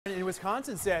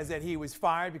Wisconsin says that he was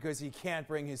fired because he can't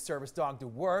bring his service dog to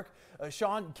work.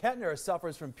 Sean Kettner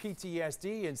suffers from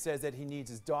PTSD and says that he needs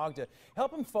his dog to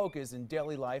help him focus in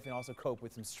daily life and also cope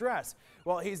with some stress.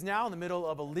 Well, he's now in the middle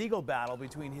of a legal battle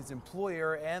between his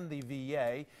employer and the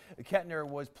VA. Kettner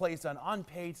was placed on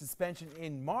unpaid suspension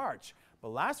in March,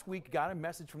 but last week got a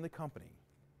message from the company.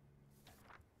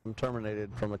 I'm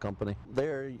terminated from the company.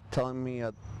 They're telling me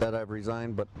that I've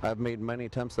resigned, but I've made many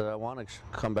attempts that I want to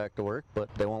come back to work,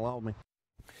 but they won't allow me.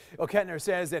 Well, Kettner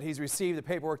says that he's received the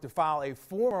paperwork to file a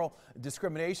formal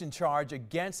discrimination charge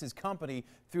against his company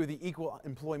through the Equal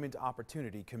Employment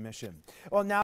Opportunity Commission. Well, now